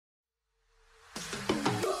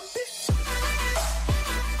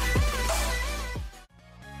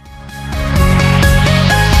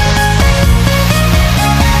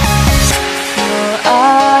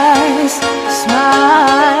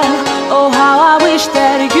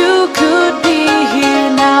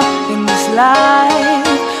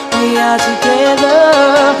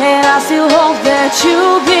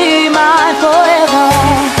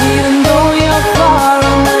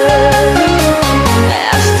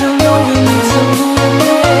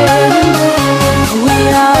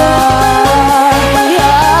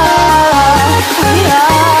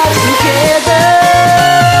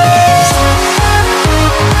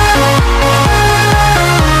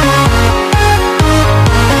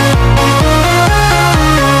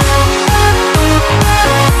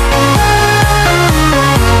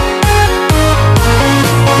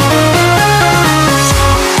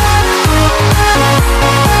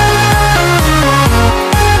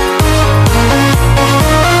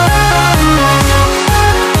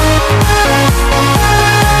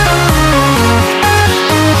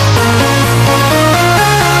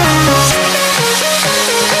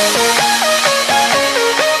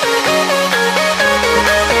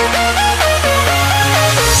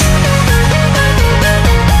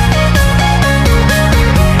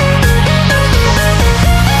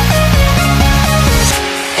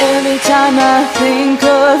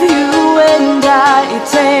it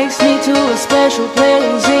takes me to a special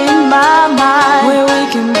place in my mind where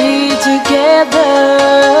we can be together.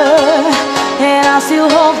 And I still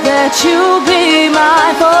hope that you'll be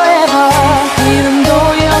mine forever. Even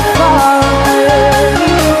though you're far away,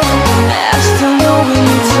 I still know we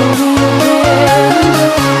need to be again.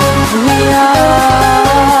 We are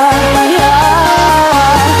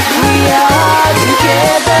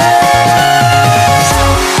together.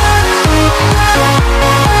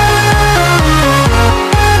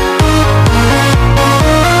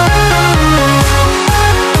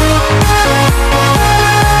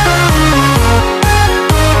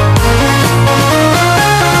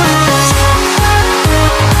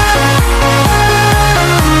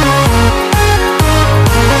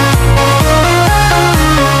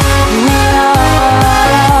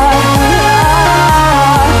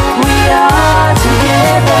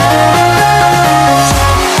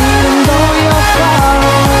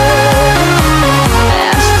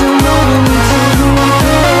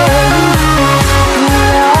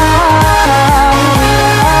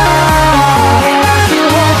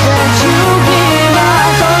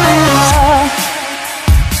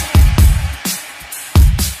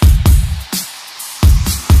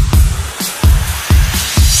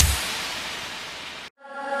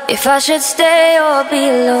 If I should stay or be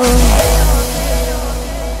alone,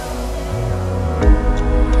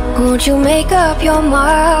 won't you make up your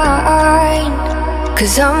mind?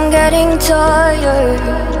 'Cause I'm getting tired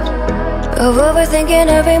of overthinking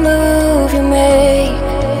every move you make.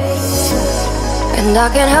 And I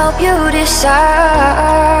can help you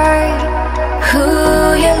decide who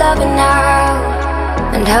you're loving now,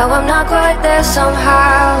 and how I'm not quite there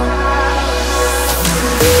somehow.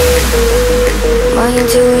 My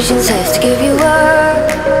intuition says to give you up,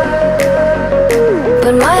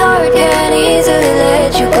 but my heart can't easily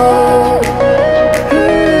let you go.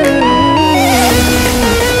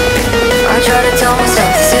 I try to tell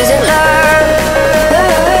myself this isn't love,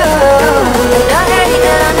 and I hate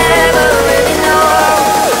that I never really know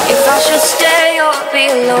if I should stay or be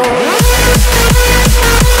alone.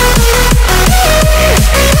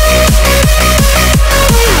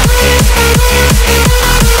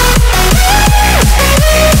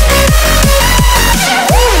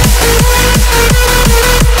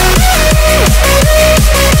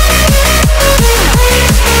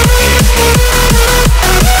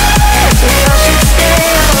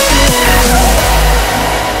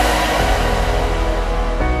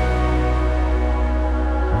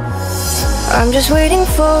 I'm just waiting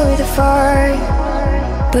for the fire,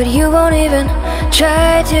 but you won't even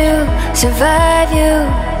try to survive. You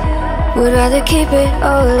would rather keep it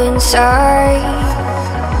all inside,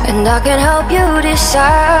 and I can help you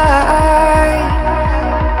decide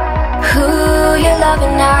who you're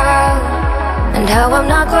loving now, and how I'm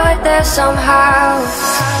not quite there somehow.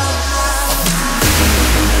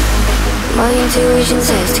 My intuition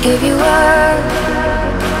says to give you up,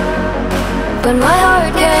 but my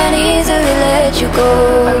heart can't easily let you go.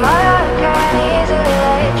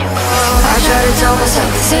 I try to tell myself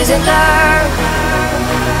this isn't love,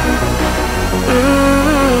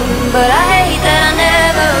 but I hate that I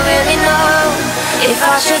never really know if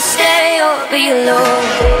I should stay or be alone.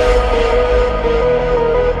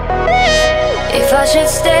 If I should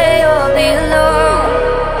stay or be alone.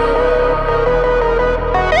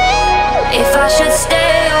 If I should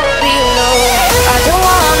stay or be alone. I don't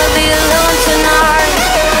wanna be alone tonight.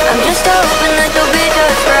 I'm just hoping that you'll be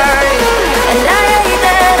just right. And I hate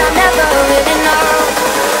that I never really know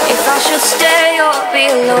if I should stay or be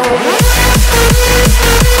alone.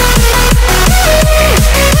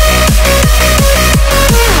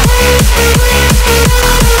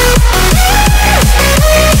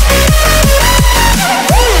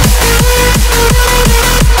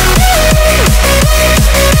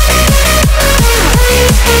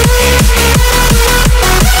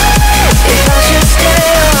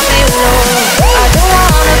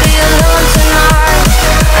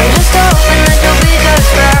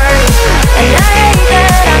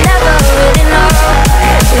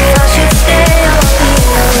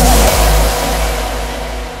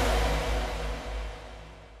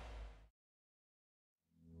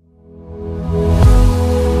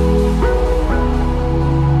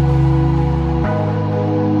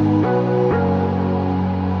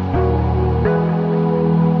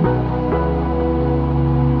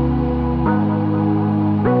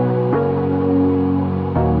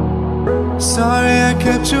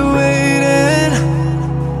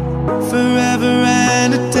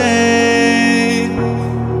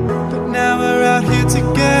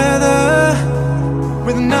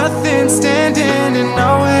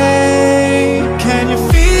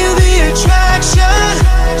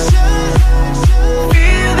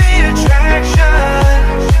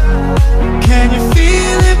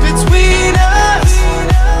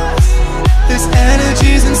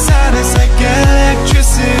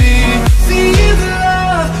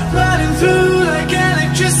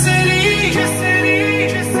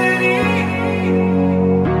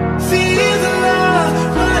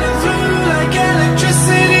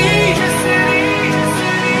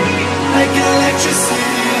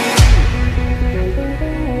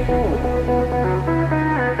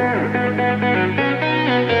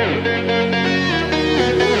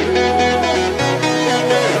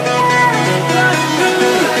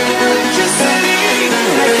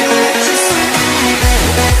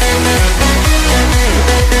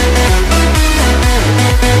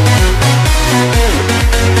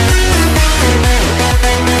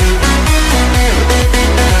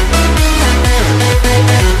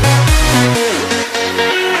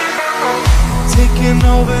 taking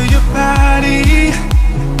over your body.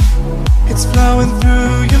 It's flowing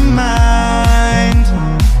through your mind.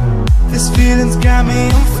 This feeling's got me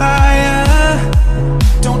on fire.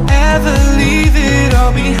 Don't ever leave it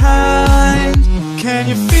all behind. Can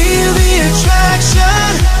you feel the